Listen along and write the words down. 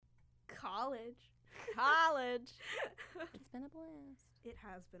College. It's been a blast. It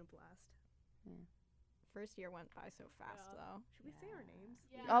has been a blast. Yeah. First year went by so fast, though. Should we say our names?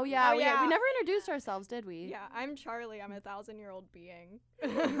 Yeah. Oh, Yeah. yeah. We never introduced ourselves, did we? Yeah, I'm Charlie. I'm a 1,000-year-old being.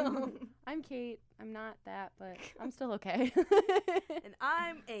 I'm Kate. I'm not that, but I'm still okay. And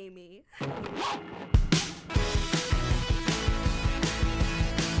I'm Amy.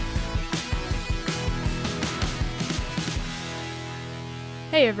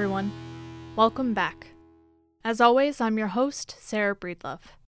 Hey everyone, welcome back. As always, I'm your host, Sarah Breedlove.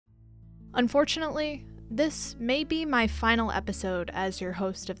 Unfortunately, this may be my final episode as your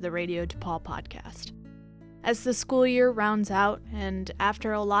host of the Radio DePaul podcast. As the school year rounds out, and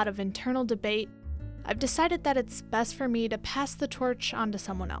after a lot of internal debate, I've decided that it's best for me to pass the torch on to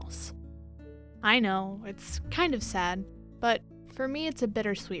someone else. I know, it's kind of sad, but for me it's a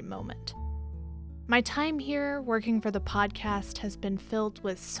bittersweet moment. My time here working for the podcast has been filled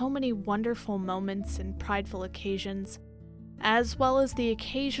with so many wonderful moments and prideful occasions, as well as the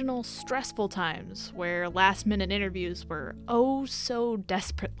occasional stressful times where last-minute interviews were oh so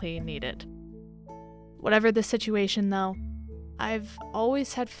desperately needed. Whatever the situation, though, I've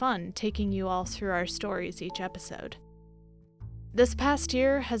always had fun taking you all through our stories each episode. This past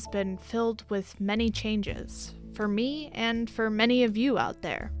year has been filled with many changes, for me and for many of you out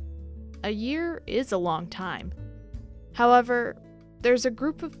there. A year is a long time. However, there's a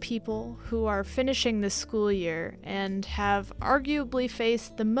group of people who are finishing this school year and have arguably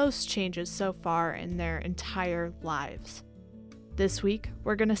faced the most changes so far in their entire lives. This week,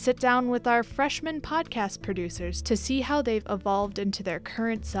 we're going to sit down with our freshman podcast producers to see how they've evolved into their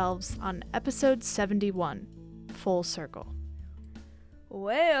current selves on episode 71, Full Circle.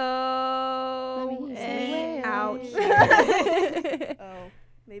 Wayo! Hey, Ouch. wayo. Oh,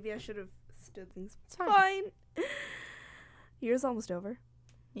 maybe I should have stood things. It's fine. Fine. Year's almost over.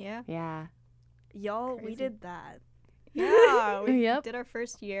 Yeah. Yeah, Y'all, we Crazy. did that. Yeah, we Yep. did our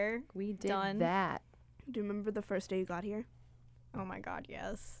first year. we did Done. that. Do you remember the first day you got here? Oh my god,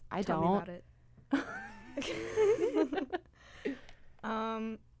 yes. I Tell me don't. about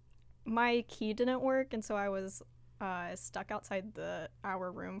it. My key didn't work, and so I was stuck outside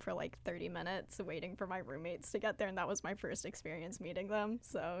our room for like 30 minutes waiting for my roommates to get there, and that was my first experience meeting them,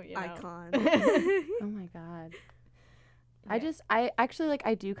 so, you know. Icon. Oh my god. I actually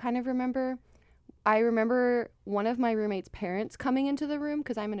I do kind of remember. I remember one of my roommate's parents coming into the room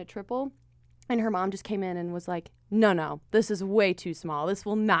because I'm in a triple, and her mom just came in and was like, no, this is way too small. This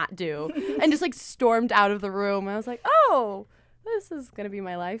will not do. And just stormed out of the room. And I was like, oh, this is going to be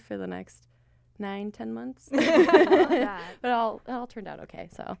my life for the next 9-10 months. that. But it all turned out okay.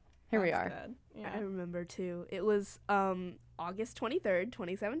 So here we That's are. good. I Yeah. remember too. It was August 23rd,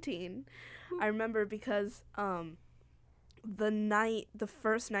 2017. I remember because the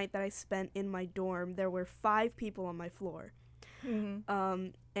first night that I spent in my dorm, there were 5 people on my floor.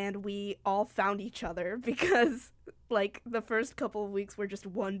 Mhm. And we all found each other because the first couple of weeks were just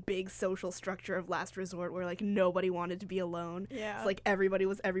one big social structure of last resort where nobody wanted to be alone. Yeah. It's everybody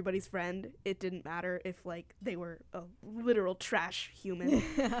was everybody's friend. It didn't matter if they were a literal trash human.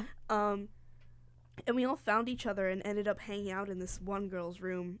 And we all found each other and ended up hanging out in this one girl's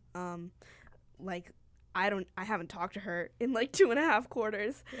room. I haven't talked to her in 2.5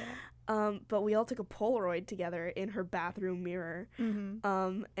 quarters. Yeah. But we all took a Polaroid together in her bathroom mirror.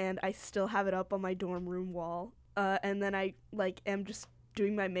 Mhm. And I still have it up on my dorm room wall. And then I am just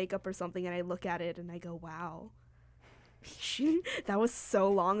doing my makeup or something, and I look at it and I go, wow. That was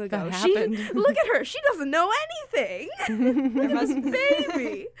so long ago. That happened. Look at her. She doesn't know anything. There must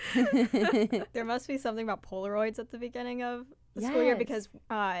Baby. There must be something about Polaroids at the beginning of the school year, because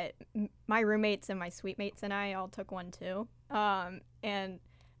my roommates and my suite mates and I all took one too. And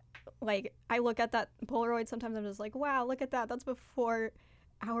I look at that Polaroid sometimes, I'm just like, wow, look at that. That's before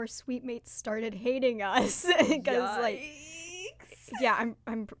our suite mates started hating us. Because yeah,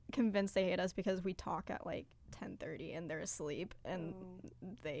 I'm convinced they hate us because we talk at 10:30 and they're asleep and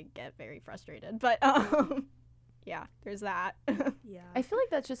they get very frustrated. But yeah, there's that. Yeah. I feel like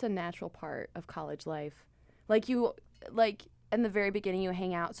that's just a natural part of college life. In the very beginning, you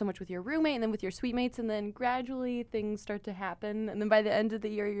hang out so much with your roommate and then with your suite mates, and then gradually things start to happen. And then by the end of the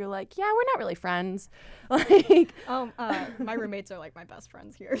year, you're like, yeah, we're not really friends. My roommates are my best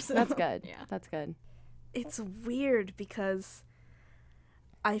friends here. So That's good. Yeah. That's good. It's weird because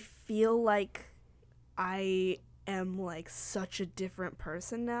I feel like I am such a different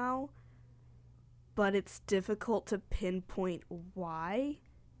person now, but it's difficult to pinpoint why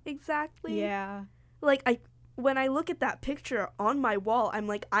exactly. Yeah. When I look at that picture on my wall, I'm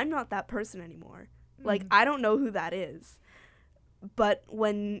like, I'm not that person anymore. I don't know who that is. But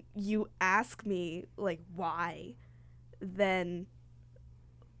when you ask me, like, why, then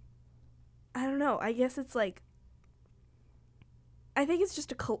I don't know. I guess it's like, I think it's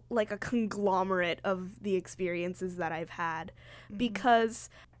just a conglomerate of the experiences that I've had, because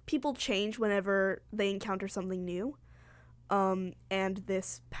people change whenever they encounter something new. And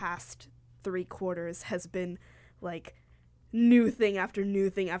this past 3 quarters has been like new thing after new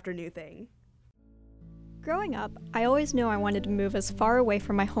thing after new thing. Growing up, I always knew I wanted to move as far away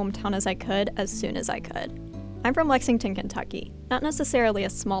from my hometown as I could, as soon as I could. I'm from Lexington, Kentucky, not necessarily a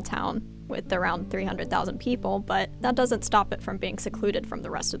small town with around 300,000 people, but that doesn't stop it from being secluded from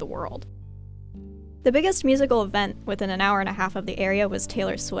the rest of the world. The biggest musical event within an hour and a half of the area was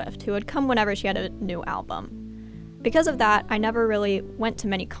Taylor Swift, who would come whenever she had a new album. Because of that, I never really went to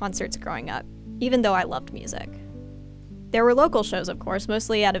many concerts growing up, even though I loved music. There were local shows, of course,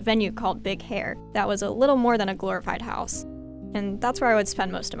 mostly at a venue called Big Hair that was a little more than a glorified house, and that's where I would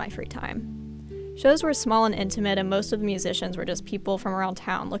spend most of my free time. Shows were small and intimate, and most of the musicians were just people from around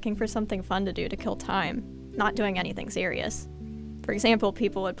town looking for something fun to do to kill time, not doing anything serious. For example,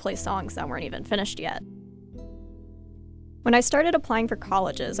 people would play songs that weren't even finished yet. When I started applying for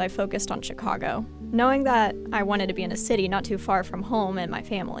colleges, I focused on Chicago, knowing that I wanted to be in a city not too far from home and my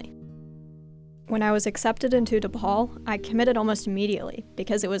family. When I was accepted into DePaul, I committed almost immediately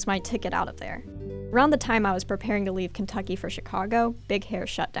because it was my ticket out of there. Around the time I was preparing to leave Kentucky for Chicago, Big Hair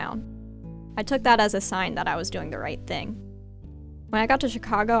shut down. I took that as a sign that I was doing the right thing. When I got to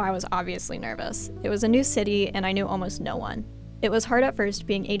Chicago, I was obviously nervous. It was a new city and I knew almost no one. It was hard at first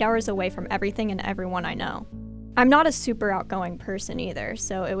being 8 hours away from everything and everyone I know. I'm not a super outgoing person either,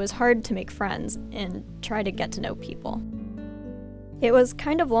 so it was hard to make friends and try to get to know people. It was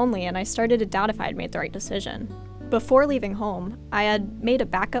kind of lonely, and I started to doubt if I had made the right decision. Before leaving home, I had made a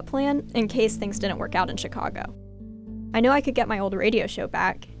backup plan in case things didn't work out in Chicago. I knew I could get my old radio show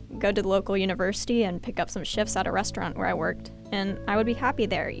back, go to the local university, and pick up some shifts at a restaurant where I worked, and I would be happy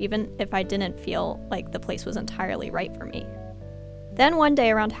there, even if I didn't feel like the place was entirely right for me. Then one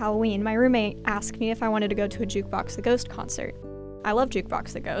day around Halloween, my roommate asked me if I wanted to go to a Jukebox the Ghost concert. I love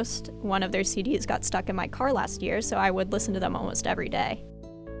Jukebox the Ghost. One of their CDs got stuck in my car last year, so I would listen to them almost every day.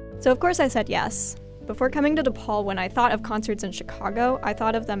 So of course I said yes. Before coming to DePaul, when I thought of concerts in Chicago, I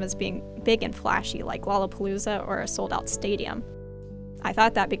thought of them as being big and flashy, like Lollapalooza or a sold-out stadium. I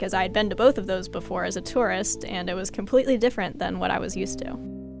thought that because I had been to both of those before as a tourist, and it was completely different than what I was used to.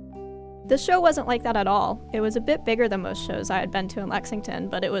 This show wasn't like that at all. It was a bit bigger than most shows I had been to in Lexington,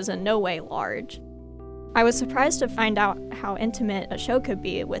 but it was in no way large. I was surprised to find out how intimate a show could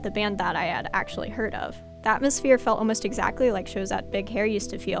be with a band that I had actually heard of. The atmosphere felt almost exactly like shows at Big Hair used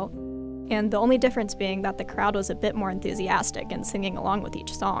to feel, and the only difference being that the crowd was a bit more enthusiastic and singing along with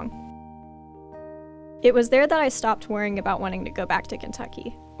each song. It was there that I stopped worrying about wanting to go back to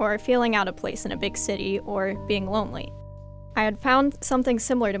Kentucky, or feeling out of place in a big city, or being lonely. I had found something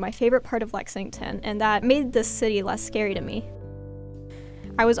similar to my favorite part of Lexington, and that made this city less scary to me.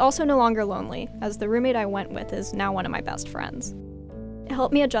 I was also no longer lonely, as the roommate I went with is now one of my best friends. It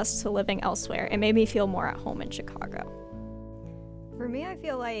helped me adjust to living elsewhere and made me feel more at home in Chicago. For me, I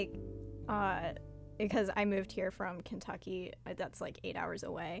feel like, because I moved here from Kentucky, that's like 8 hours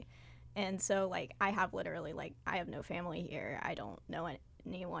away, and so like I have literally like, I have no family here, I don't know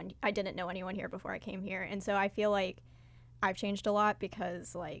anyone, I didn't know anyone here before I came here, and so I feel like I've changed a lot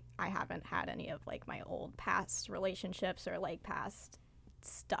because like I haven't had any of like my old past relationships or like past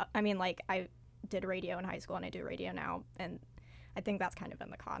stuff. I mean, like I did radio in high school and I do radio now, and I think that's kind of been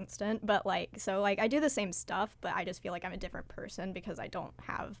the constant, but like, so like I do the same stuff, but I just feel like I'm a different person because I don't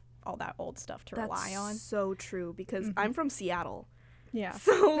have all that old stuff to rely on. That's so true, because I'm from Seattle. Yeah.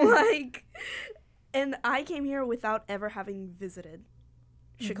 So like, and I came here without ever having visited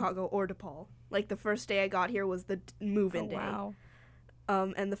Chicago or DePaul. Like the first day I got here was the move-in day. Wow.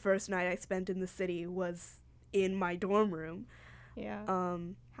 And the first night I spent in the city was in my dorm room. Yeah.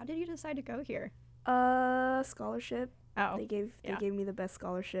 How did you decide to go here? Scholarship. Oh. They gave me the best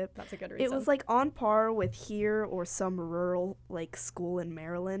scholarship. That's a good reason. It was like on par with here or some rural like school in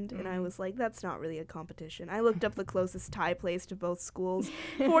Maryland, and I was like, that's not really a competition. I looked up the closest Thai place to both schools,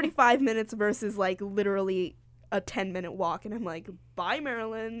 45 minutes versus like literally a 10-minute walk, and I'm like, bye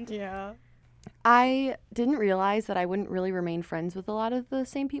Maryland. Yeah. I didn't realize that I wouldn't really remain friends with a lot of the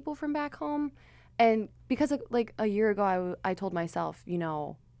same people from back home. And because like a year ago, I told myself, you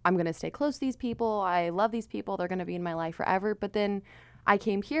know, I'm going to stay close to these people. I love these people. They're going to be in my life forever. But then I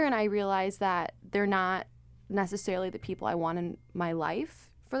came here and I realized that they're not necessarily the people I want in my life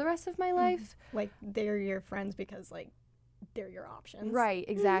for the rest of my life. Like they're your friends because like they're your options. Right,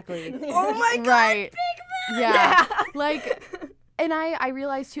 exactly. Oh my God, right. big man! Yeah. Like, And I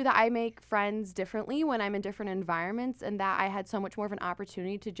realized too that I make friends differently when I'm in different environments, and that I had so much more of an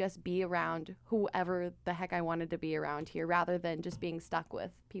opportunity to just be around whoever the heck I wanted to be around here, rather than just being stuck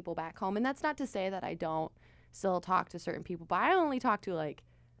with people back home. And that's not to say that I don't still talk to certain people, but I only talk to like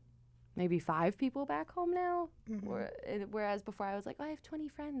maybe 5 people back home now. Whereas before I was like, oh, I have 20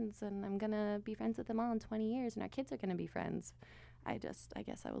 friends and I'm going to be friends with them all in 20 years and our kids are going to be friends. I guess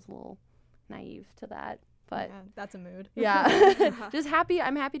I was a little naive to that. But yeah, that's a mood. Yeah. Just happy.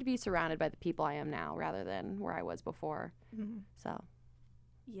 I'm happy to be surrounded by the people I am now rather than where I was before. So.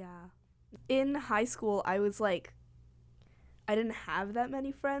 Yeah. In high school, I was like, I didn't have that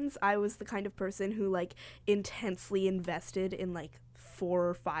many friends. I was the kind of person who like intensely invested in like 4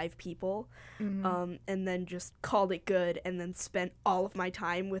 or 5 people, and then just called it good, and then spent all of my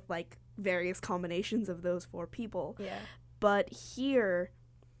time with like various combinations of those 4 people. Yeah. But here,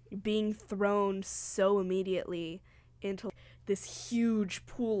 being thrown so immediately into this huge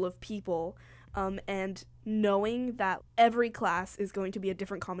pool of people, and knowing that every class is going to be a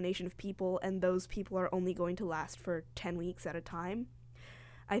different combination of people, and those people are only going to last for 10 weeks at a time,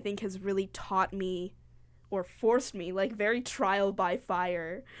 I think has really taught me, or forced me, like very trial by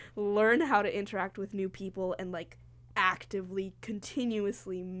fire, learn how to interact with new people and like actively,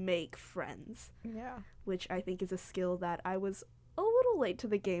 continuously make friends. Yeah. Which I think is a skill that I was a little late to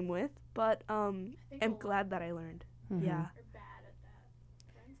the game with, but I'm glad that I learned. Yeah.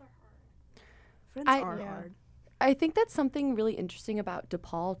 Friends are hard. I think that's something really interesting about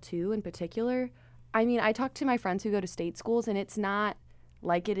DePaul too, in particular. I mean, I talk to my friends who go to state schools, and it's not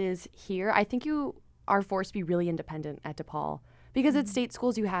like it is here. I think you are forced to be really independent at DePaul, because at state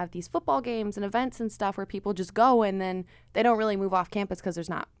schools you have these football games and events and stuff where people just go, and then they don't really move off campus because there's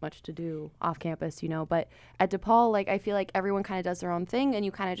not much to do off campus, you know. But at DePaul, like, I feel like everyone kind of does their own thing, and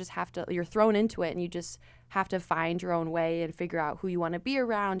you kind of just have to, you're thrown into it, and you just have to find your own way and figure out who you want to be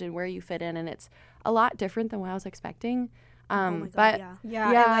around and where you fit in. And it's a lot different than what I was expecting. Oh my God, but yeah.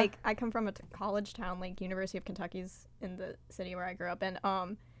 And, like, I come from a college town, like University of Kentucky's in the city where I grew up, and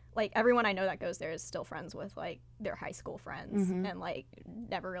like everyone I know that goes there is still friends with like their high school friends, and like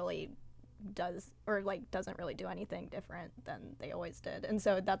never really does, or like doesn't really do anything different than they always did. And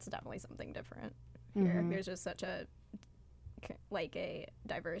so that's definitely something different here. There's just such a like a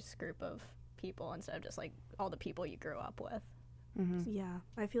diverse group of people instead of just like all the people you grew up with. Yeah,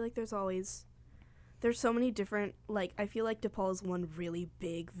 I feel like there's so many different, like, I feel like DePaul is one really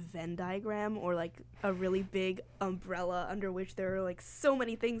big Venn diagram, or like a really big umbrella under which there are like so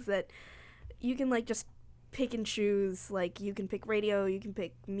many things that you can like just pick and choose. Like, you can pick radio, you can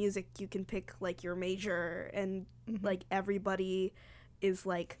pick music, you can pick like your major, and like everybody is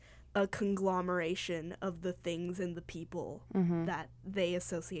like a conglomeration of the things and the people that they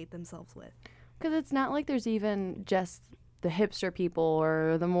associate themselves with. Because it's not like there's even just the hipster people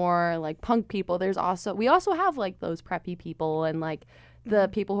or the more like punk people. We also have like those preppy people and like the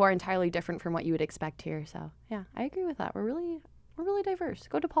people who are entirely different from what you would expect here. So yeah, I agree with that. We're really diverse.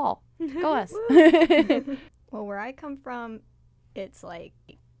 Go DePaul. Go us. Well, where I come from, it's like,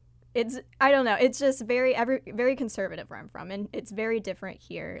 I don't know. It's just very conservative where I'm from, and it's very different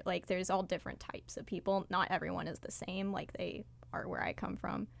here. Like, there's all different types of people. Not everyone is the same like they are where I come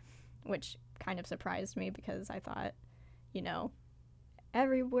from, which kind of surprised me because I thought, you know,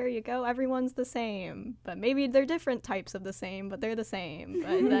 everywhere you go, everyone's the same. But maybe they're different types of the same, but they're the same.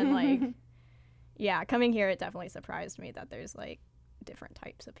 But then, like, yeah, coming here, it definitely surprised me that there's, like, different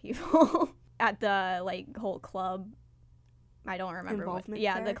types of people. At the, like, whole club, I don't remember what.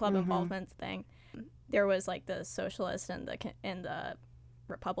 Yeah, the club involvement thing. There was, like, the socialist and the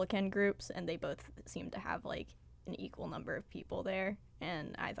Republican groups, and they both seemed to have, like, an equal number of people there.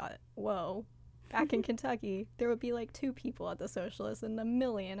 And I thought, whoa. Back in Kentucky, there would be like 2 people at the socialists and 1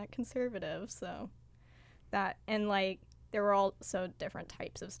 million at conservatives. So that, and like there were also different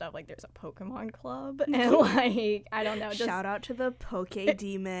types of stuff. Like there's a Pokemon club, and like I don't know. Just, shout out to the Poke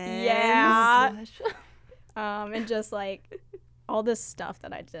Demons. Yeah. And just like all this stuff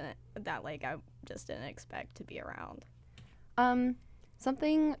that I just didn't expect to be around.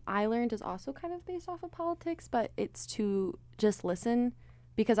 Something I learned is also kind of based off of politics, but it's to just listen.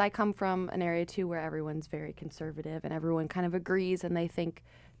 Because I come from an area, too, where everyone's very conservative and everyone kind of agrees and they think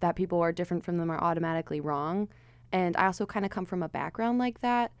that people who are different from them are automatically wrong. And I also kind of come from a background like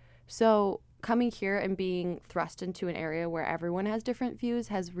that. So coming here and being thrust into an area where everyone has different views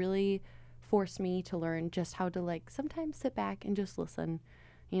has really forced me to learn just how to, like, sometimes sit back and just listen.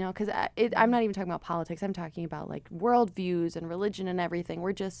 You know, because I'm not even talking about politics. I'm talking about, like, worldviews and religion and everything.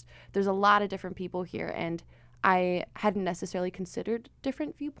 There's a lot of different people here, and I hadn't necessarily considered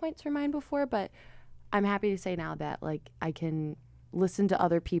different viewpoints from mine before, but I'm happy to say now that, like, I can listen to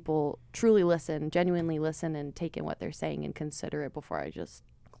other people, truly listen, genuinely listen, and take in what they're saying and consider it before I just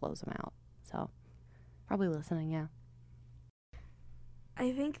close them out. So probably listening, yeah.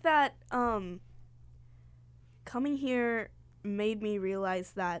 I think that coming here made me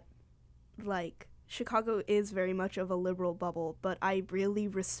realize that, like, Chicago is very much of a liberal bubble, but I really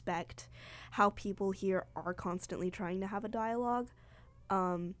respect how people here are constantly trying to have a dialogue.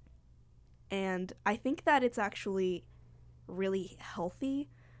 And I think that it's actually really healthy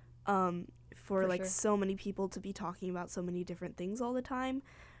for like, sure. so many people to be talking about so many different things all the time.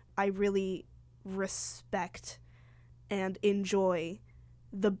 I really respect and enjoy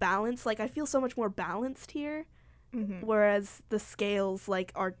the balance. Like, I feel so much more balanced here, whereas the scales,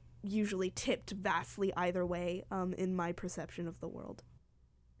 like, are usually tipped vastly either way in my perception of the world.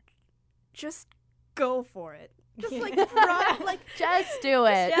 Just go for it. Just, like, Just do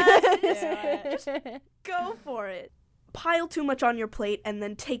it. Just go for it. Pile too much on your plate and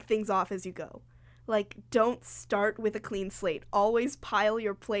then take things off as you go. Like, don't start with a clean slate. Always pile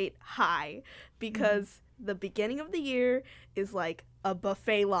your plate high, because the beginning of the year is like a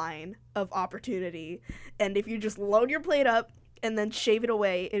buffet line of opportunity. And if you just load your plate up and then shave it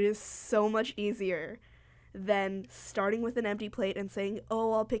away, it is so much easier than starting with an empty plate and saying,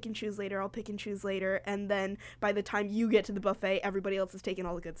 oh, I'll pick and choose later, and then by the time you get to the buffet, everybody else has taken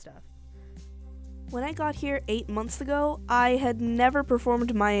all the good stuff. When I got here 8 months ago, I had never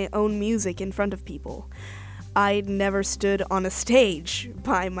performed my own music in front of people. I'd never stood on a stage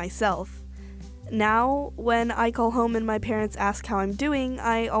by myself. Now, when I call home and my parents ask how I'm doing,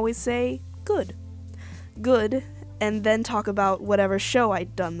 I always say, good. Good, and then talk about whatever show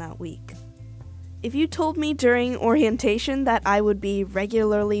I'd done that week. If you told me during orientation that I would be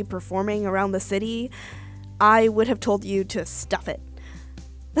regularly performing around the city, I would have told you to stuff it.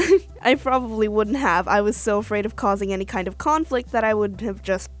 I probably wouldn't have. I was so afraid of causing any kind of conflict that I would have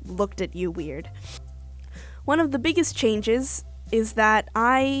just looked at you weird. One of the biggest changes is that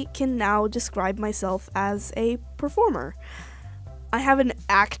I can now describe myself as a performer. I have an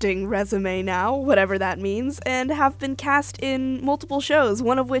acting resume now, whatever that means, and have been cast in multiple shows,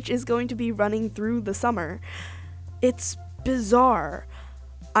 one of which is going to be running through the summer. It's bizarre.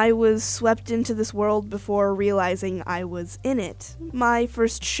 I was swept into this world before realizing I was in it. My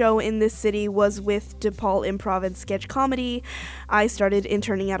first show in this city was with DePaul Improv and Sketch Comedy. I started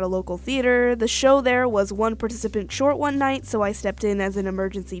interning at a local theater. The show there was one participant short one night, so I stepped in as an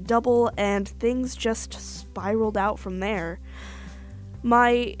emergency double, and things just spiraled out from there.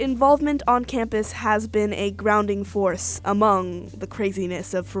 My involvement on campus has been a grounding force among the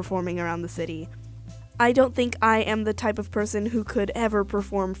craziness of performing around the city. I don't think I am the type of person who could ever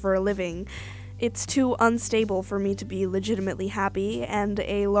perform for a living. It's too unstable for me to be legitimately happy, and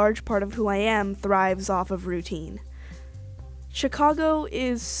a large part of who I am thrives off of routine. Chicago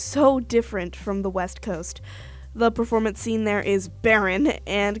is so different from the West Coast. The performance scene there is barren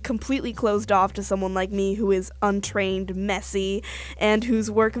and completely closed off to someone like me who is untrained, messy, and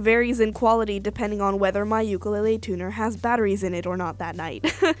whose work varies in quality depending on whether my ukulele tuner has batteries in it or not that night.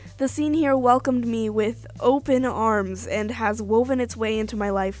 The scene here welcomed me with open arms and has woven its way into my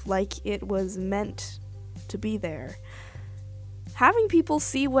life like it was meant to be there. Having people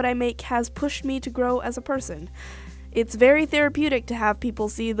see what I make has pushed me to grow as a person. It's very therapeutic to have people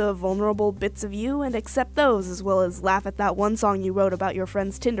see the vulnerable bits of you and accept those, as well as laugh at that one song you wrote about your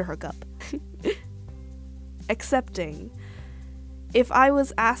friend's Tinder hookup. Accepting. If I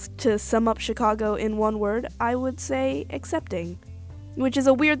was asked to sum up Chicago in one word, I would say accepting. Which is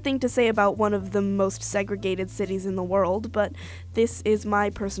a weird thing to say about one of the most segregated cities in the world, but this is my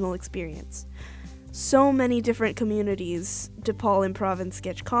personal experience. So many different communities, DePaul Improv and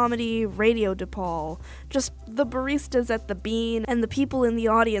Sketch Comedy, Radio DePaul, just the baristas at the Bean, and the people in the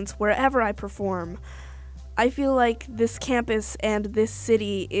audience wherever I perform. I feel like this campus and this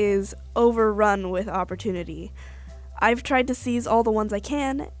city is overrun with opportunity. I've tried to seize all the ones I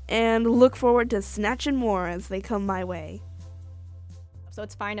can, and look forward to snatching more as they come my way. So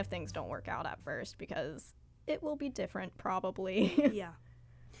it's fine if things don't work out at first, because it will be different, probably. Yeah.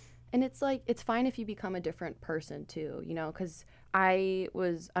 And it's like, it's fine if you become a different person too, you know, because I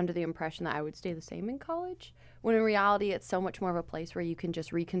was under the impression that I would stay the same in college, when in reality it's so much more of a place where you can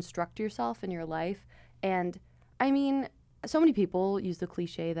just reconstruct yourself in your life. And I mean, so many people use the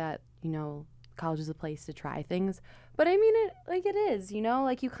cliche that, you know, college is a place to try things, but I mean it like it is, you know,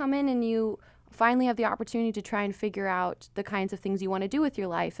 like you come in and you finally have the opportunity to try and figure out the kinds of things you want to do with your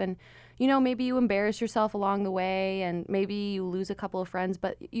life. And, you know, maybe you embarrass yourself along the way and maybe you lose a couple of friends,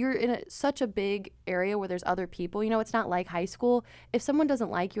 but you're in such a big area where there's other people. You know, it's not like high school. If someone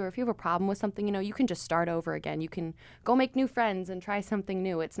doesn't like you or if you have a problem with something, you know, you can just start over again. You can go make new friends and try something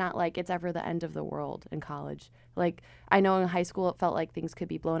new. It's not like it's ever the end of the world in college. Like, I know in high school it felt like things could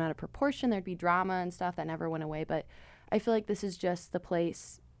be blown out of proportion. There'd be drama and stuff that never went away. But I feel like this is just the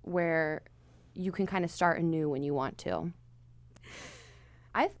place where you can kind of start anew when you want to.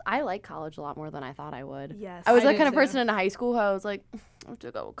 I like college a lot more than I thought I would. Yes. I was I that did kind of too. person in high school who I was like, I have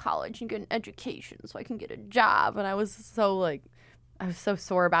to go to college and get an education so I can get a job. And I was so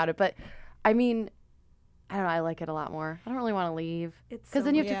sore about it. But I mean, I don't know, I like it a lot more. I don't really want to leave. Because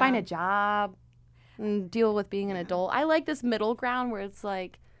then you have to find a job and deal with being an adult. I like this middle ground where it's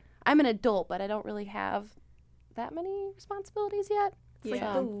like, I'm an adult, but I don't really have that many responsibilities yet. It's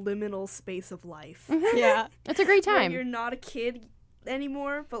like the liminal space of life. Yeah. It's a great Where time. you're not a kid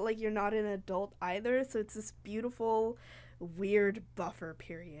anymore, but like you're not an adult either. So it's this beautiful, weird buffer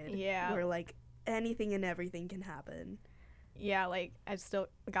period. Yeah. Where like anything and everything can happen. Yeah, like I've still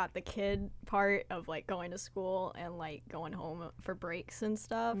got the kid part of like going to school and like going home for breaks and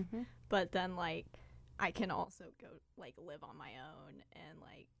stuff. Mhm. But then like I can also go like live on my own and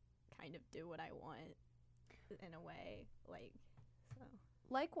like kind of do what I want in a way. Like, so.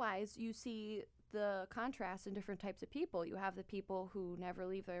 Likewise, you see the contrast in different types of people. You have the people who never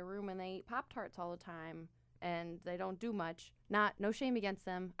leave their room and they eat Pop-Tarts all the time and they don't do much. No shame against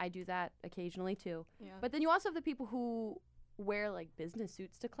them. I do that occasionally too. Yeah. But then you also have the people who wear like business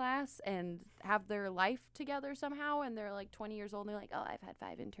suits to class and have their life together somehow, and they're like 20 years old and they're like, oh, I've had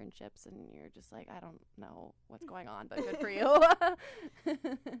 5 internships, and you're just like, I don't know what's going on, but good for you.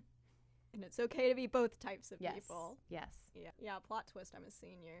 And it's okay to be both types of Yes. people. Yes. Yeah, plot twist, I'm a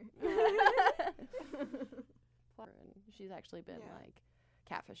senior. She's actually been like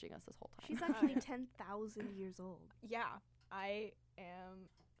catfishing us this whole time. She's actually 10,000 years old. Yeah, I am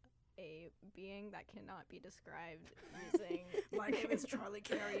a being that cannot be described using... My name is Charlie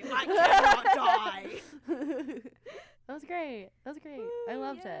Carey. I cannot die. That was great. I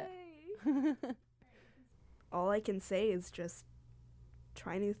loved it. All I can say is just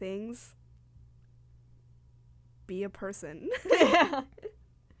try new things. Be a person. Yeah.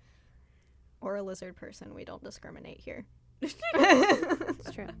 Or a lizard person. We don't discriminate here.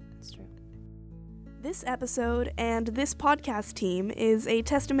 It's true. This episode and this podcast team is a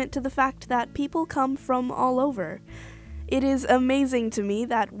testament to the fact that people come from all over. It is amazing to me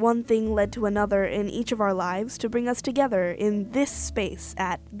that one thing led to another in each of our lives to bring us together in this space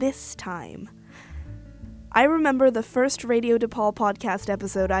at this time. I remember the first Radio DePaul podcast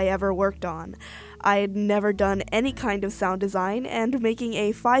episode I ever worked on. I had never done any kind of sound design, and making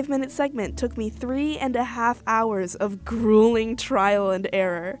a 5-minute segment took me 3.5 hours of grueling trial and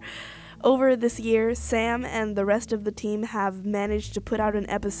error. Over this year, Sam and the rest of the team have managed to put out an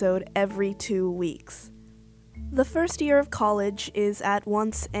episode every 2 weeks. The first year of college is at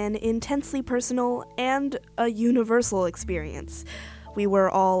once an intensely personal and a universal experience. We were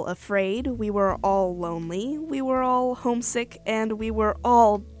all afraid, we were all lonely, we were all homesick, and we were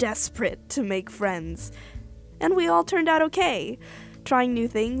all desperate to make friends. And we all turned out okay, trying new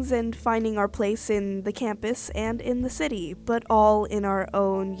things and finding our place in the campus and in the city, but all in our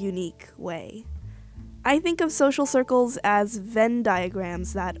own unique way. I think of social circles as Venn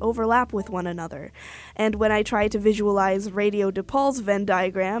diagrams that overlap with one another, and when I try to visualize Radio DePaul's Venn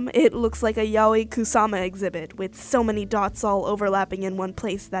diagram, it looks like a Yayoi Kusama exhibit with so many dots all overlapping in one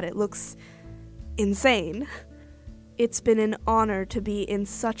place that it looks insane. It's been an honor to be in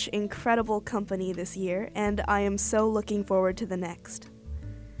such incredible company this year, and I am so looking forward to the next.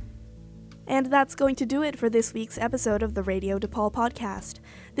 And that's going to do it for this week's episode of the Radio DePaul podcast.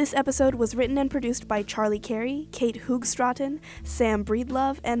 This episode was written and produced by Charlie Carey, Kate Hoogstraten, Sam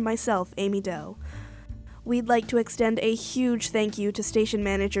Breedlove, and myself, Amy Doe. We'd like to extend a huge thank you to station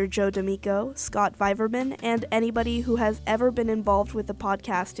manager Joe D'Amico, Scott Viverman, and anybody who has ever been involved with the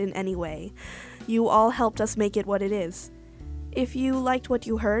podcast in any way. You all helped us make it what it is. If you liked what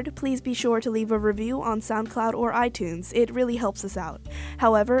you heard, please be sure to leave a review on SoundCloud or iTunes. It really helps us out.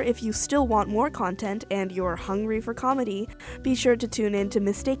 However, if you still want more content and you're hungry for comedy, be sure to tune in to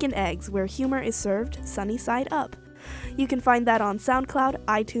Mistaken Eggs, where humor is served sunny side up. You can find that on SoundCloud,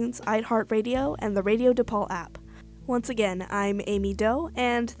 iTunes, iHeartRadio, and the Radio DePaul app. Once again, I'm Amy Doe,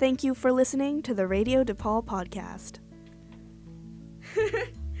 and thank you for listening to the Radio DePaul podcast.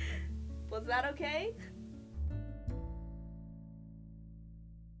 Was that okay?